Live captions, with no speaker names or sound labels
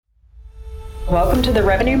Welcome to the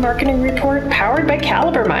Revenue Marketing Report powered by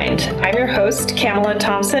Caliber Mind. I'm your host, Kamala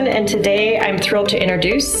Thompson, and today I'm thrilled to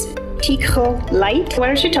introduce Tycho Light. Why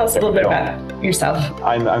don't you tell us a little bit about yourself?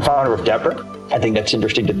 I'm founder of Dapper. I think that's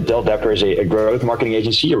interesting to tell. Dapper is a growth marketing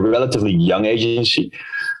agency, a relatively young agency.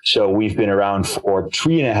 So we've been around for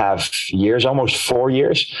 3.5 years, almost 4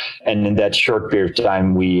 years. And in that short period of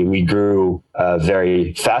time, we grew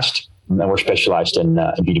very fast. And we're specialized in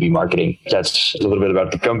B2B marketing. That's a little bit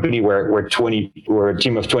about the company. We're a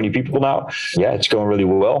team of 20 people now. Yeah, it's going really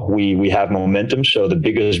well. We have momentum. So the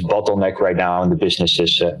biggest bottleneck right now in the business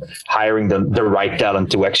is hiring the right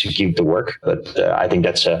talent to execute the work. But I think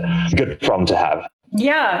that's a good problem to have.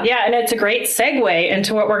 Yeah. And it's a great segue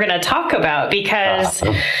into what we're going to talk about because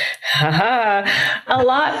a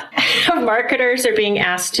lot of marketers are being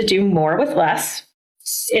asked to do more with less.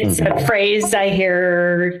 It's a phrase I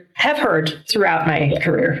have heard throughout my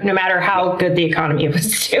career, no matter how good the economy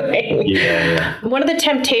was doing. Yeah. One of the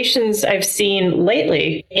temptations I've seen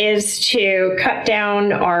lately is to cut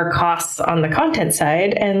down our costs on the content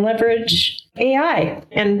side and leverage AI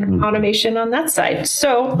and automation on that side.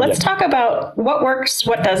 So let's talk about what works,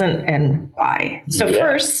 what doesn't, and why. So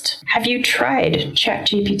first, have you tried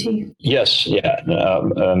ChatGPT? Yes. Yeah.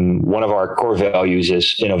 One of our core values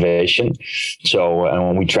is innovation. So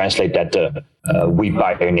when we translate that to we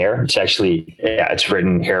pioneer, it's actually, it's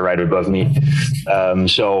written here right above me.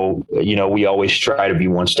 So, we always try to be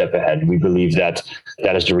one step ahead. We believe that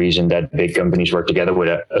is the reason that big companies work together with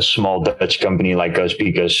a small Dutch company like us,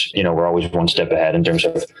 because, we're always one step ahead in terms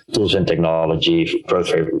of tools and technology,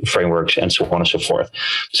 growth frameworks, and so on and so forth.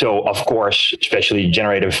 So, of course, especially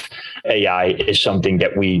generative AI is something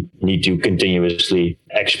that we need to continuously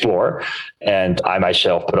explore. And I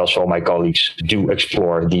myself, but also all my colleagues, do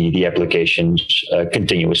explore the applications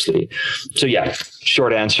continuously. So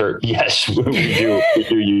short answer, yes, we do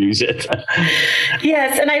use it.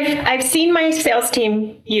 Yes, and I've seen my sales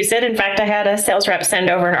team use it. In fact, I had a sales rep send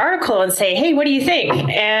over an article and say, "Hey, what do you think?"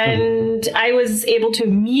 And I was able to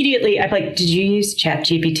immediately, I'm like, "Did you use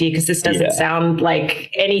ChatGPT? Because this doesn't sound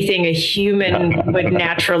like anything a human would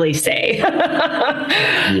naturally say."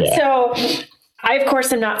 So I, of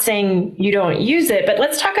course, am not saying you don't use it, but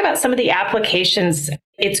let's talk about some of the applications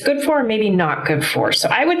it's good for, maybe not good for. So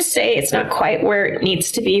I would say it's not quite where it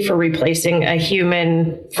needs to be for replacing a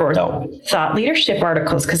human for thought leadership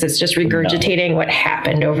articles, because it's just regurgitating what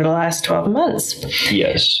happened over the last 12 months.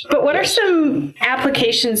 Yes. But what are some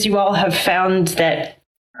applications you all have found that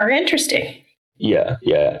are interesting? Yeah.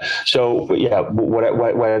 So,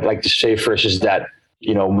 what I'd like to say first is that,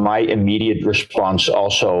 my immediate response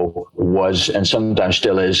also was, and sometimes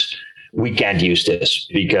still is, we can't use this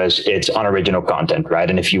because it's unoriginal content, right?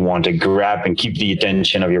 And if you want to grab and keep the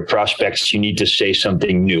attention of your prospects, you need to say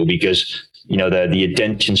something new, because the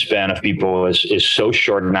attention span of people is so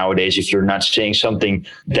short nowadays. If you're not saying something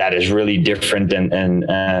that is really different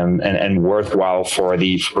and worthwhile for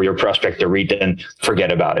your prospect to read, then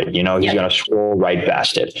forget about it. He's going to scroll right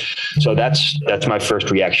past it. So that's my first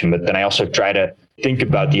reaction. But then I also try to think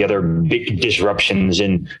about the other big disruptions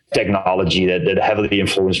in technology that heavily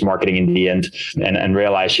influence marketing in the end, and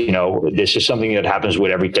realize, this is something that happens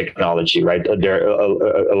with every technology, right? There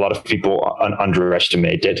are a lot of people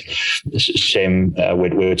underestimate it. Same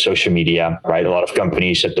with social media, right? A lot of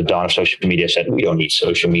companies at the dawn of social media said, we don't need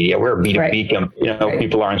social media. We're a B2B company.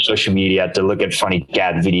 People are on social media to look at funny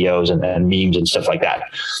cat videos and memes and stuff like that.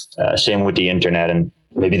 Same with the internet and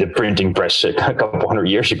maybe the printing press a couple hundred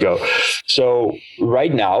years ago. So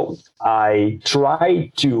right now, I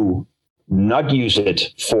try to not use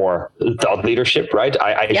it for thought leadership, right?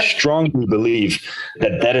 I strongly believe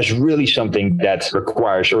that is really something that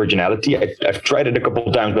requires originality. I've tried it a couple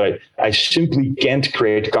of times, but I simply can't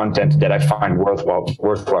create content that I find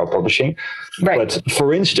worthwhile publishing. Right. But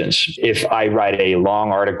for instance, if I write a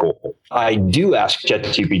long article, I do ask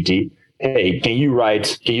ChatGPT, hey, can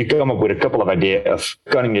you come up with a couple of ideas of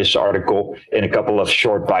cutting this article in a couple of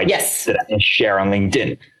short bites that I can share on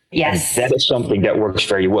LinkedIn? Yes. And that is something that works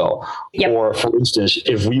very well. Yep. Or for instance,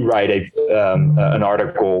 if we write an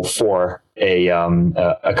article for a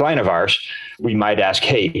client of ours, we might ask,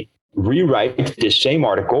 hey, rewrite this same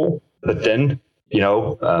article, but then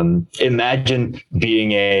imagine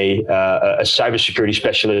being a cybersecurity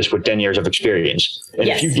specialist with 10 years of experience. And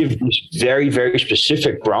if you give these very, very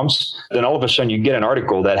specific prompts, then all of a sudden you get an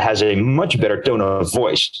article that has a much better tone of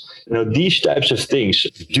voice. These types of things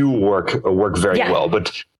do work very well.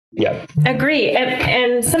 But agree.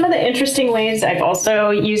 And some of the interesting ways I've also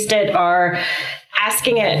used it are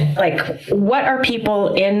asking it, like, what are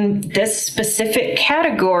people in this specific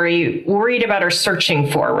category worried about or searching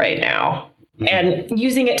for right now? and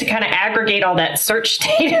using it to kind of aggregate all that search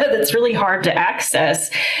data that's really hard to access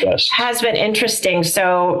has been interesting.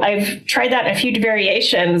 So I've tried that in a few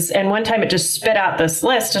variations, and one time it just spit out this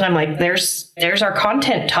list, and I'm like, there's our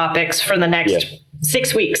content topics for the next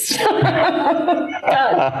 6 weeks. So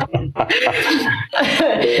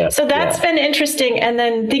that's been interesting. And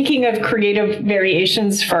then thinking of creative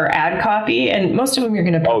variations for ad copy, and most of them you're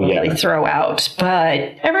going to probably throw out,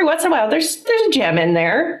 but every once in a while there's a gem in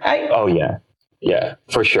there. Yeah,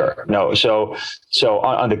 for sure. No, so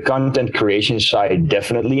on the content creation side,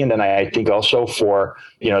 definitely. And then I think also for,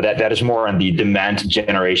 that is more on the demand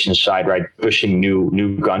generation side, right? Pushing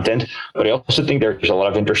new content. But I also think there's a lot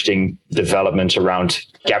of interesting developments around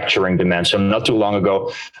capturing demand. So not too long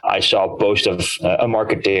ago, I saw a post of a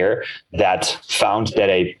marketer that found that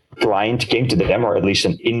a client came to them, or at least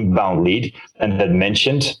an inbound lead, and that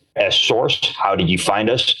mentioned as source, how did you find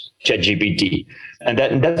us? ChatGPT. And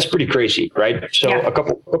that's pretty crazy, right? So a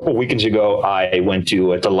couple weekends ago, I went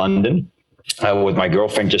to London with my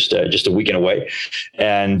girlfriend, just a weekend away,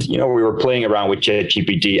 and we were playing around with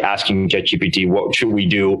ChatGPT, asking ChatGPT what should we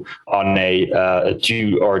do on a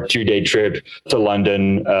 2-day trip to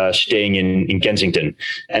London, staying in Kensington,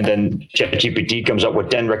 and then ChatGPT comes up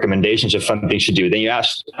with 10 recommendations of fun things to do. Then you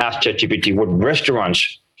ask ChatGPT, what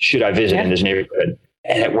restaurants should I visit in this neighborhood?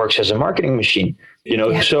 And it works as a marketing machine.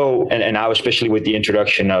 So, and now, especially with the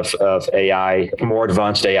introduction of AI, more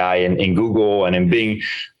advanced AI in Google and in Bing,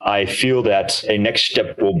 I feel that a next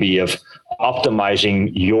step will be of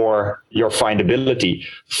optimizing your findability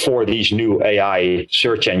for these new AI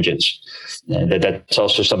search engines. And that's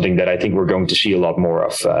also something that I think we're going to see a lot more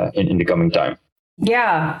of in the coming time.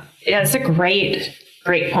 Yeah, it's a great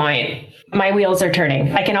point. My wheels are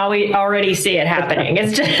turning. I can already see it happening.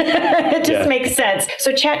 It just makes sense.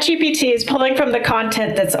 So ChatGPT is pulling from the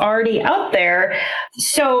content that's already out there.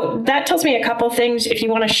 So that tells me a couple things. If you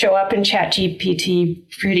want to show up in ChatGPT,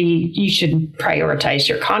 you should prioritize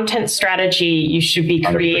your content strategy. You should be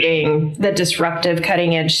creating the disruptive,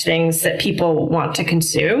 cutting edge things that people want to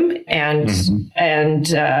consume. And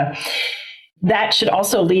that should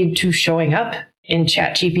also lead to showing up in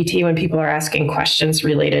ChatGPT when people are asking questions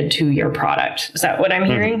related to your product. Is that what I'm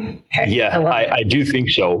hearing? Okay. Yeah, I do think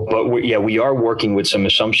so. But we are working with some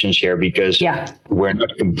assumptions here because we're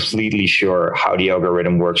not completely sure how the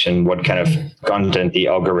algorithm works and what kind of content the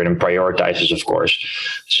algorithm prioritizes, of course.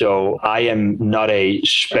 So I am not a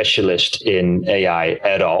specialist in AI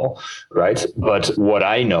at all, right? But what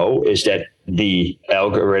I know is that the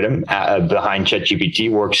algorithm behind ChatGPT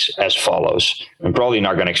works as follows. I'm probably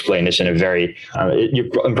not going to explain this in a very.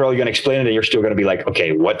 I'm probably going to explain it, and you're still going to be like,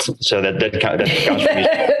 "Okay, what?" So that counts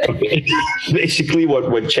for me. Basically, what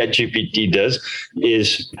ChatGPT does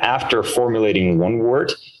is, after formulating one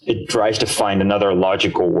word, it tries to find another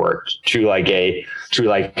logical word through what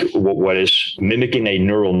is mimicking a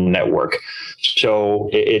neural network. So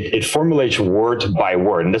it formulates word by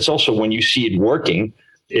word, and that's also when you see it working.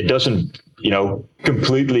 It doesn't,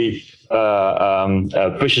 completely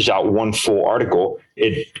pushes out one full article.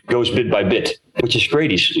 It goes bit by bit, which is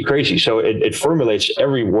crazy. So it formulates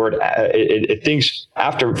every word. It thinks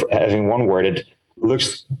after having one word, it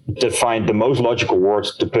looks to find the most logical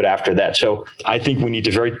words to put after that. So I think we need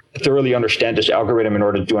to very thoroughly understand this algorithm in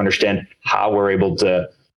order to understand how we're able to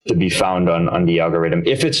be found on the algorithm.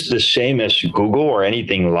 If it's the same as Google or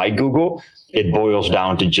anything like Google, it boils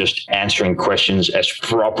down to just answering questions as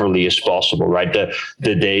properly as possible, right?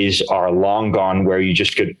 The days are long gone where you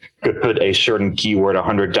just could put a certain keyword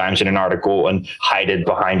 100 times in an article and hide it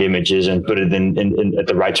behind images and put it in at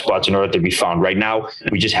the right spots in order to be found. Right now,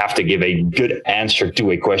 we just have to give a good answer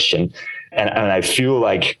to a question. And I feel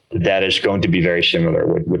like that is going to be very similar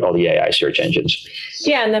with all the AI search engines.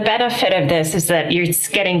 Yeah, and the benefit of this is that you're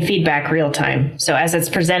getting feedback real time. So as it's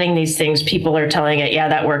presenting these things, people are telling it, yeah,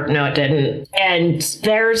 that worked, no, it didn't. And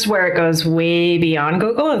there's where it goes way beyond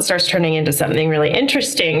Google and starts turning into something really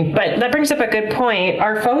interesting. But that brings up a good point.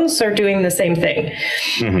 Our phones are doing the same thing.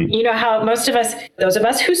 Mm-hmm. You know how most of us, those of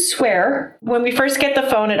us who swear, when we first get the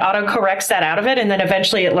phone, it autocorrects that out of it. And then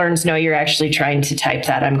eventually it learns, no, you're actually trying to type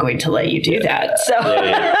that. I'm going to let you do that. So,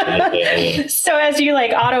 so as you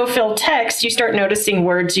autofill text, you start noticing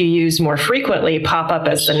words you use more frequently pop up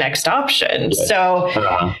as the next option. So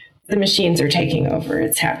the machines are taking over.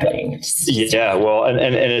 It's happening. Yeah, well, and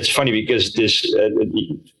it's funny because this,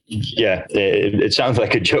 it sounds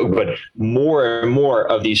like a joke, but more and more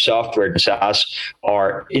of these software and SaaS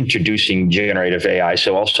are introducing generative AI.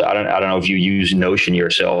 So also, I don't know if you use Notion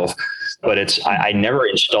yourself, but I never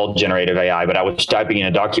installed generative AI, but I was typing in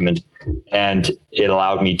a document and it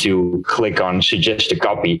allowed me to click on suggest a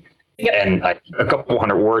copy. Yep. And a couple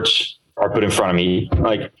hundred words are put in front of me,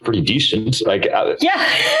 like pretty decent. Like, Yeah.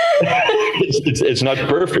 it's not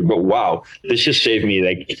perfect, but wow, this just saved me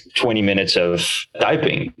like 20 minutes of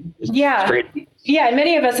typing. Yeah. It's great. Yeah, and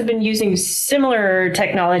many of us have been using similar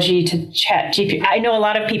technology to ChatGPT. I know a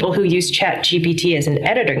lot of people who use ChatGPT as an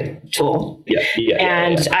editing tool.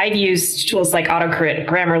 And I've used tools like AutoCorrect,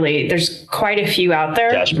 Grammarly. There's quite a few out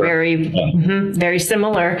there, very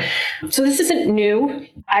similar. So this isn't new.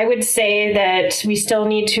 I would say that we still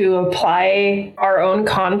need to apply our own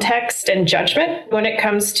context and judgment when it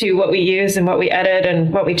comes to what we use and what we edit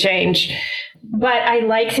and what we change. But I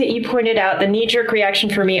like that you pointed out the knee-jerk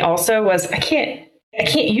reaction for me also was I can't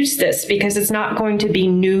use this because it's not going to be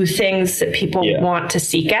new things that people want to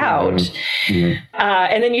seek out.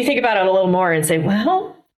 And then you think about it a little more and say,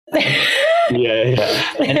 well.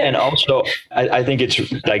 And also I think it's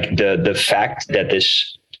like the fact that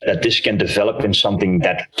this can develop in something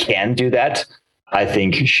that can do that, I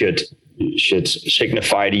think should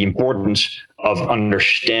signify the importance of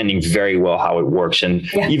understanding very well how it works. And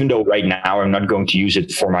even though right now I'm not going to use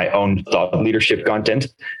it for my own thought leadership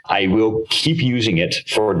content, I will keep using it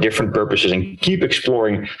for different purposes and keep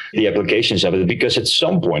exploring the applications of it, because at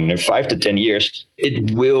some point in 5 to 10 years,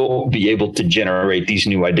 it will be able to generate these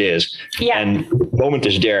new ideas. And the moment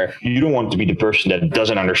is there, you don't want to be the person that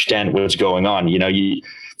doesn't understand what's going on.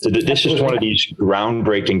 So this is one of these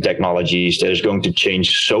groundbreaking technologies that is going to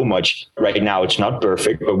change so much. Right now, it's not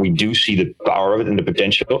perfect, but we do see the power of it and the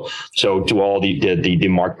potential. So to all the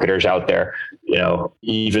marketers out there,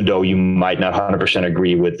 even though you might not 100%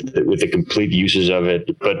 agree with the complete uses of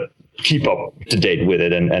it, but keep up to date with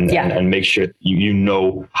it and make sure you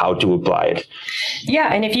know how to apply it.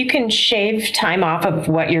 Yeah. And if you can shave time off of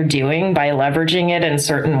what you're doing by leveraging it in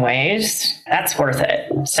certain ways, that's worth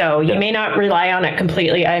it. So you may not rely on it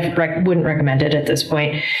completely. I wouldn't recommend it at this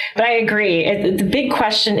point, but I agree. The big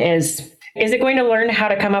question is it going to learn how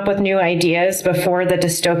to come up with new ideas before the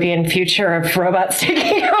dystopian future of robots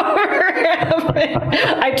taking over?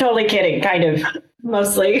 I'm totally kidding, kind of,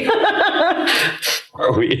 mostly.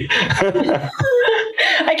 Are we?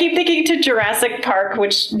 I keep thinking to Jurassic Park,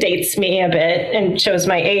 which dates me a bit and shows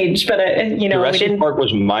my age, but Jurassic Park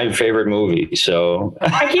was my favorite movie, so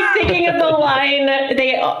I keep thinking of the line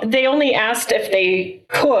they only asked if they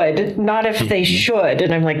could, not if they should,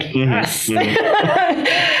 and I'm like, yes.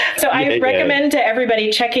 So I recommend to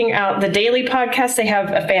everybody checking out the Daily Podcast. They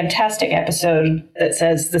have a fantastic episode that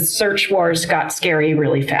says the search wars got scary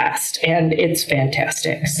really fast, and it's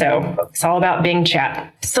fantastic. So it's all about Bing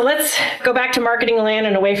Chat. So let's go back to marketing land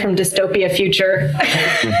and away from dystopia future.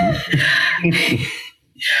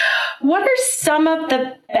 What are some of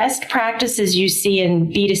the best practices you see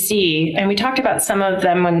in B2C? And we talked about some of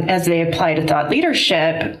them as they apply to thought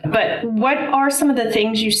leadership, but what are some of the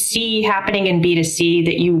things you see happening in B2C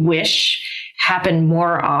that you wish happened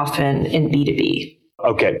more often in B2B?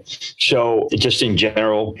 Okay. So just in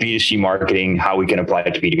general, B2C marketing, how we can apply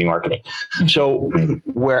it to B2B marketing. So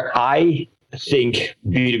where I think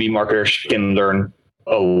B2B marketers can learn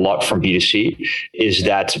a lot from B2C is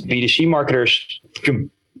that B2C marketers can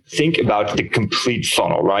think about the complete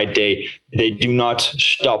funnel, right? They do not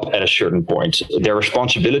stop at a certain point. Their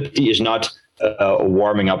responsibility is not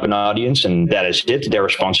warming up an audience and that is it. Their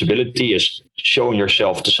responsibility is showing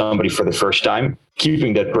yourself to somebody for the first time,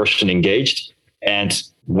 keeping that person engaged, and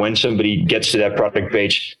when somebody gets to that product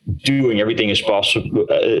page, doing everything possible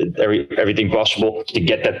to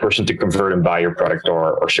get that person to convert and buy your product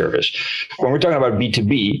or service. When we're talking about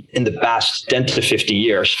B2B, in the past 10 to 50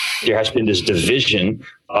 years, there has been this division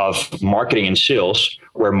of marketing and sales,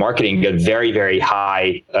 where marketing got very, very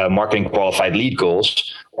high marketing qualified lead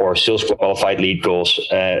goals or sales qualified lead goals,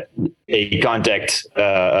 some contact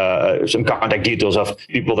details of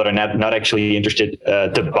people that are not actually interested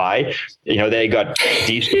to buy. They got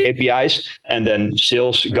these KPIs, and then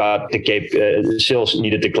sales got sales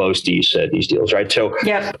needed to close these deals, right? So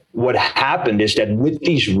what happened is that with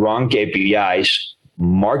these wrong KPIs,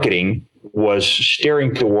 marketing was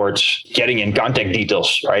steering towards getting in contact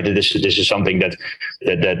details, right? This is something that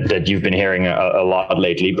you've been hearing a lot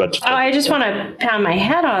lately. But I just want to pound my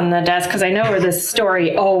head on the desk because I know where this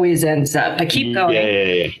story always ends up. But keep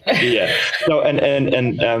going. Yeah. So and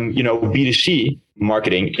B2C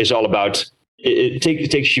marketing is all about. It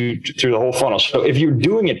takes you through the whole funnel. So if you're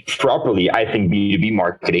doing it properly, I think B2B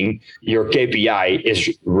marketing, your KPI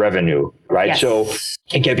is revenue, right? Yes. So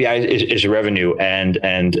KPI is revenue and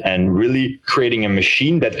really creating a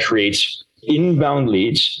machine that creates inbound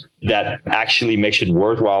leads that actually makes it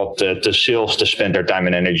worthwhile to sales to spend their time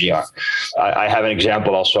and energy on. I have an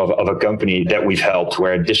example also of a company that we've helped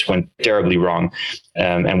where this went terribly wrong.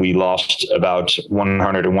 And we lost about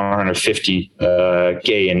 100 or 150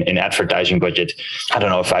 K in advertising budget. I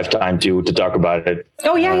don't know if I have time to talk about it.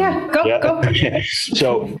 Oh, yeah. Go.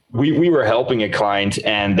 So we were helping a client,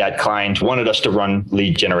 and that client wanted us to run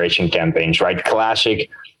lead generation campaigns, right? Classic,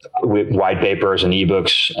 with white papers and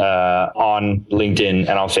ebooks on LinkedIn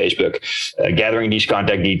and on Facebook, gathering these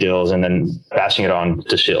contact details and then passing it on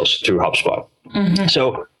to sales through HubSpot. Mm-hmm.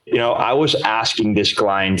 So, I was asking this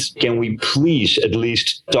client, can we please at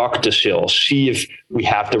least talk to sales, see if we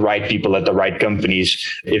have the right people at the right companies,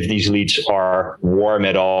 if these leads are warm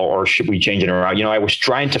at all, or should we change it around? I was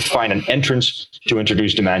trying to find an entrance to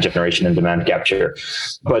introduce demand generation and demand capture.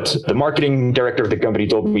 But the marketing director of the company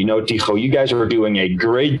told me, no, Tycho, you guys are doing a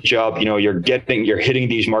great job. You're hitting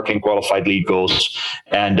these marketing qualified lead goals,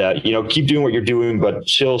 and, keep doing what you're doing. But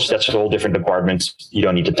sales, that's a whole different department. You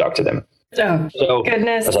don't need to talk to them. Oh, so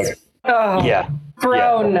goodness. Yeah.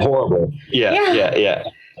 Grown. Yeah, horrible. Yeah.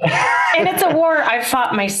 And it's a war I've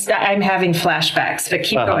fought I'm having flashbacks, but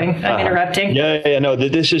keep going. I'm interrupting. No,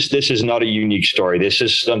 this is not a unique story. This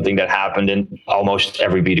is something that happened in almost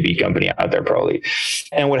every B2B company out there, probably.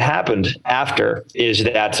 And what happened after is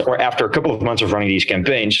that, or after a couple of months of running these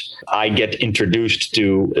campaigns, I get introduced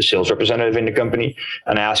to a sales representative in the company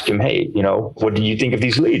and I ask him, hey, what do you think of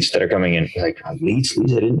these leads that are coming in? He's like, leads? I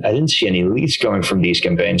didn't see any leads coming from these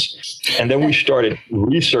campaigns. And then we started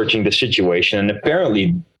researching the situation, and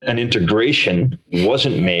apparently an integration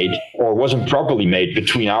wasn't made or wasn't properly made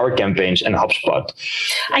between our campaigns and HubSpot.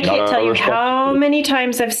 I can't tell you how many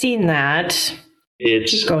times I've seen that.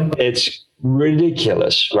 It's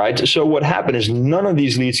ridiculous, right? So what happened is none of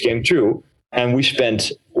these leads came through, and we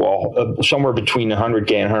spent somewhere between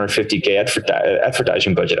 100K and 150K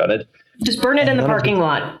advertising budget on it. Just burn it in the parking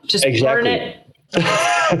lot. Just burn it.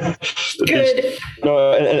 Good.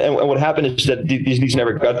 No, and what happened is that these leads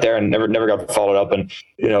never got there and never got followed up, and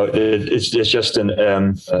it's just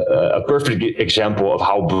a perfect example of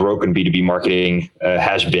how broken B2B marketing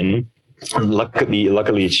has been.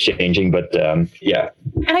 Luckily, it's changing, but yeah.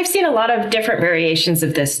 And I've seen a lot of different variations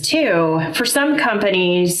of this too. For some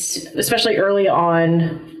companies, especially early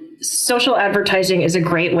on, social advertising is a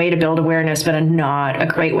great way to build awareness, but not a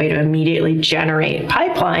great way to immediately generate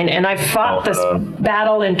pipeline. And I've fought this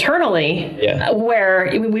battle internally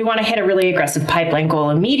where we want to hit a really aggressive pipeline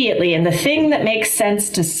goal immediately. And the thing that makes sense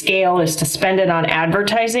to scale is to spend it on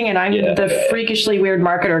advertising. And I'm the freakishly weird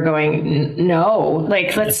marketer going, no,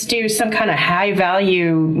 let's do some kind of high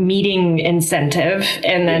value meeting incentive,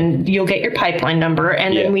 and then you'll get your pipeline number.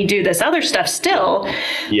 And then we do this other stuff still,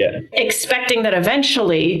 expecting that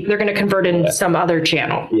eventually they're going to convert in some other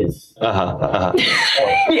channel. Yes.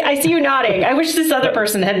 I see you nodding. I wish this other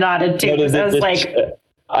person had nodded too.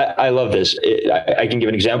 I love this. I can give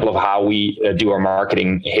an example of how we do our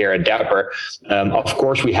marketing here at Dapper. Of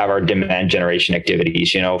course, we have our demand generation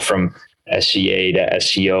activities, from SCA to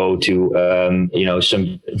SEO to,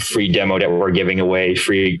 some free demo that we're giving away,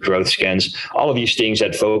 free growth scans, all of these things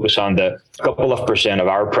that focus on the couple of % of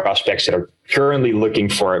our prospects that are currently looking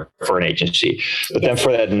for an agency. But then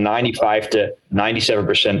for that 95 to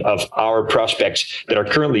 97% of our prospects that are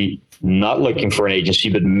currently not looking for an agency,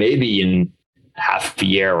 but maybe in half a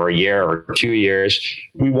year or 2 years,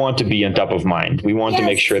 we want to be on top of mind. We want to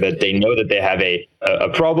make sure that they know that they have a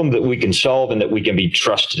problem that we can solve and that we can be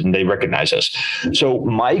trusted and they recognize us. So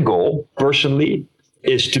my goal personally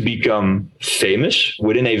is to become famous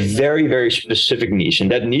within a very, very specific niche. And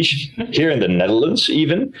that niche here in the Netherlands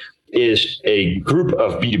even is a group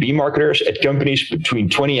of B2B marketers at companies between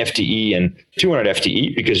 20 FTE and 200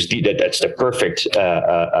 FTE, because that's the perfect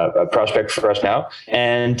prospect for us now.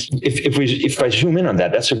 And if I zoom in on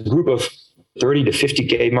that, that's a group of 30 to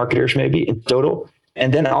 50K marketers maybe in total.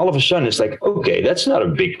 And then all of a sudden it's like, okay, that's not a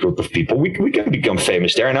big group of people. We can become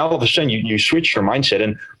famous there. And all of a sudden you switch your mindset,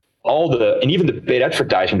 and even the paid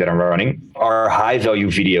advertising that I'm running are high value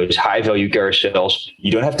videos, high value carousels.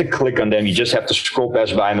 You don't have to click on them. You just have to scroll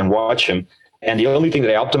past by them and watch them. And the only thing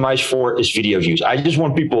that I optimize for is video views. I just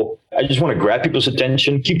want to grab people's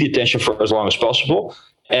attention, keep the attention for as long as possible,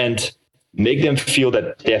 and make them feel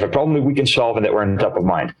that they have a problem that we can solve and that we're on top of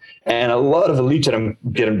mind. And a lot of the leads that I'm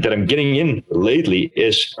getting in lately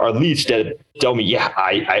are leads that tell me,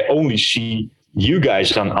 I only see you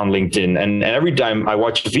guys on LinkedIn. And every time I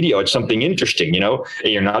watch a video, it's something interesting, and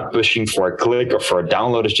you're not pushing for a click or for a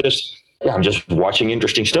download. It's just, I'm just watching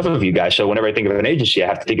interesting stuff of you guys. So whenever I think of an agency, I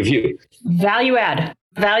have to think of you. Value add.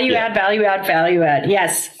 Value add, value add, value add.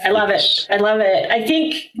 Yes, I love it. I love it. I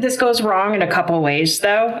think this goes wrong in a couple of ways,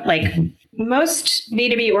 though. Like most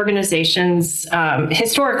B2B organizations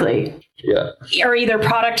historically are either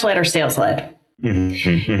product-led or sales-led. And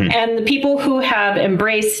the people who have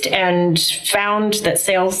embraced and found that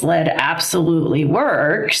sales-led absolutely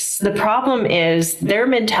works, the problem is their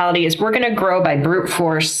mentality is we're going to grow by brute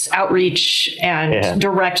force, outreach, and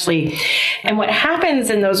directly. And what happens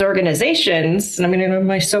in those organizations, and I'm going to go to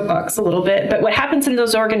my soapbox a little bit, but what happens in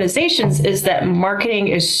those organizations is that marketing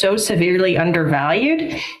is so severely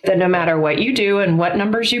undervalued that no matter what you do and what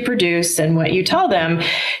numbers you produce and what you tell them,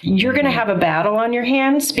 you're going to have a battle on your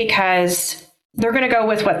hands because they're going to go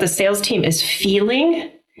with what the sales team is feeling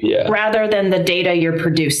rather than the data you're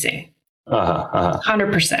producing.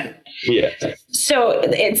 100%. Yeah. So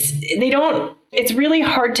it's really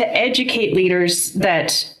hard to educate leaders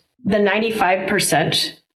that the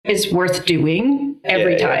 95% is worth doing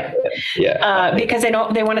every time. Because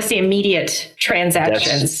they want to see immediate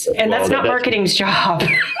transactions. That's not marketing's job.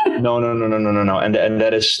 No. And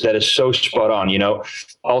that is so spot on. You know,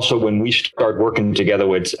 also when we start working together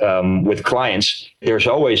with clients, there's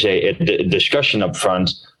always a discussion up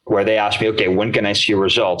front where they ask me, okay, when can I see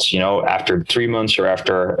results? You know, after 3 months or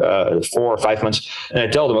after 4 or 5 months. And I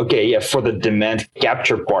tell them, okay, for the demand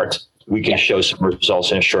capture part, we can show some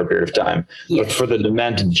results in a short period of time. But for the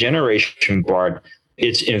demand generation part,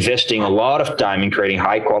 it's investing a lot of time in creating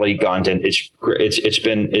high quality content. It's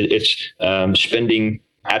spending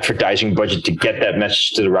advertising budget to get that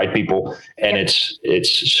message to the right people, and it's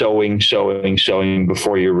sowing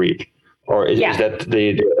before you reap. Or is that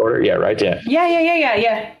the order? Yeah, right.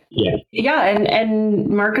 Yeah, and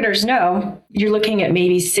marketers know you're looking at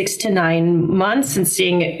maybe 6 to 9 months and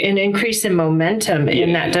seeing an increase in momentum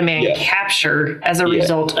in that demand capture as a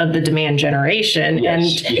result of the demand generation. And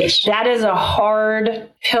that is a hard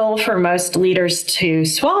pill for most leaders to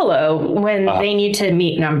swallow when they need to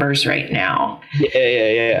meet numbers right now.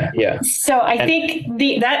 So I think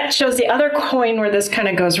that shows the other coin where this kind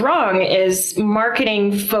of goes wrong is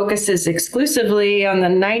marketing focuses exclusively on the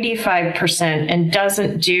 95% and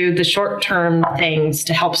doesn't do the short-term things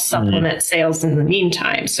to help supplement sales in the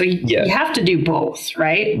meantime. So you have to do both,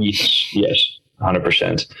 right? Yes,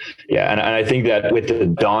 100%. Yeah, and I think that with the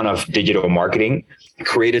dawn of digital marketing, it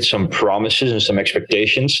created some promises and some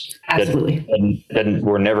expectations that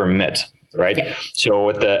were never met. Right. Yeah. So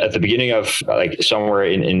at the beginning of like somewhere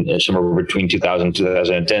between 2000 and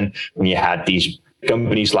 2010, when you had these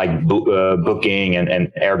companies like Booking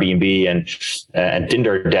and Airbnb and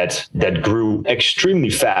Tinder that grew extremely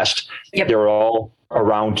fast, they were all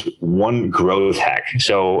around one growth hack.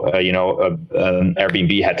 So,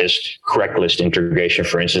 Airbnb had this Craigslist integration,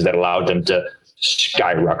 for instance, that allowed them to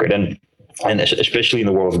skyrocket. And especially in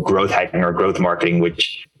the world of growth hacking or growth marketing,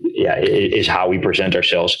 which is how we present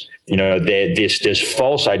ourselves. You know, this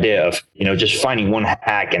false idea of, just finding one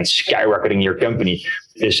hack and skyrocketing your company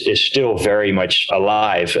is still very much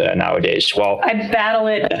alive nowadays. Well, I battle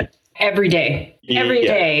it every day. Every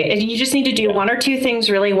day. You just need to do one or two things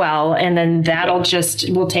really well, and then that'll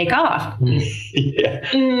will take off.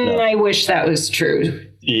 I wish that was true.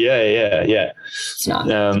 Yeah. It's not.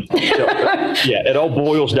 It all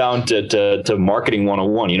boils down to marketing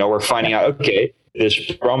 101. We're finding out, okay,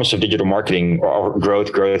 this promise of digital marketing or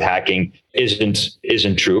growth hacking isn't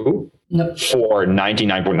true. Nope. For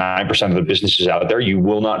 99.9% of the businesses out there. You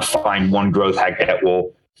will not find one growth hack that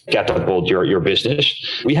will catapult your business.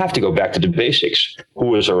 We have to go back to the basics.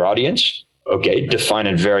 Who is our audience? Okay, define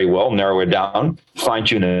it very well, narrow it down, fine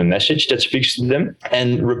tune a message that speaks to them,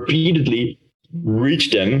 and repeatedly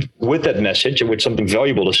reach them with that message and with something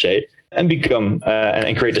valuable to say, and become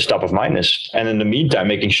and create this top of mindness. And in the meantime,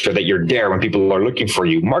 making sure that you're there when people are looking for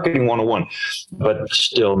you. Marketing 101, but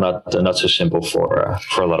still not so simple for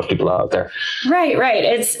a lot of people out there. Right.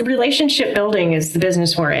 It's relationship building is the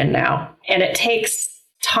business we're in now, and it takes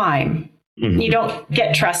time. You don't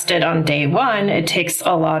get trusted on day one. It takes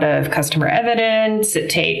a lot of customer evidence. It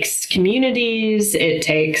takes communities. It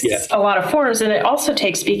takes a lot of forums. And it also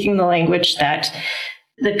takes speaking the language that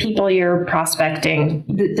the people you're prospecting,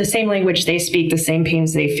 the same language they speak, the same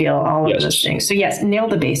pains they feel, all of those things. So yes, nail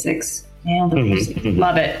the basics.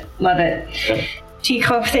 Love it. Yeah.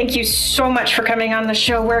 Tycho, thank you so much for coming on the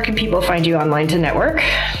show. Where can people find you online to network?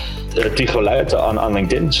 Tycho Luijten on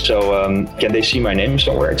LinkedIn. So can they see my name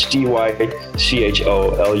somewhere? It's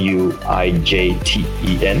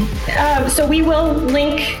TYCHOLUIJTEN. So we will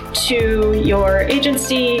link to your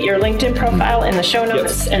agency, your LinkedIn profile in the show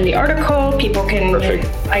notes and the article. People can,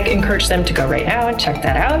 I encourage them to go right now and check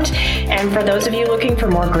that out. And for those of you looking for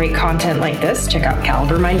more great content like this, check out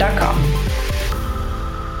calibermind.com.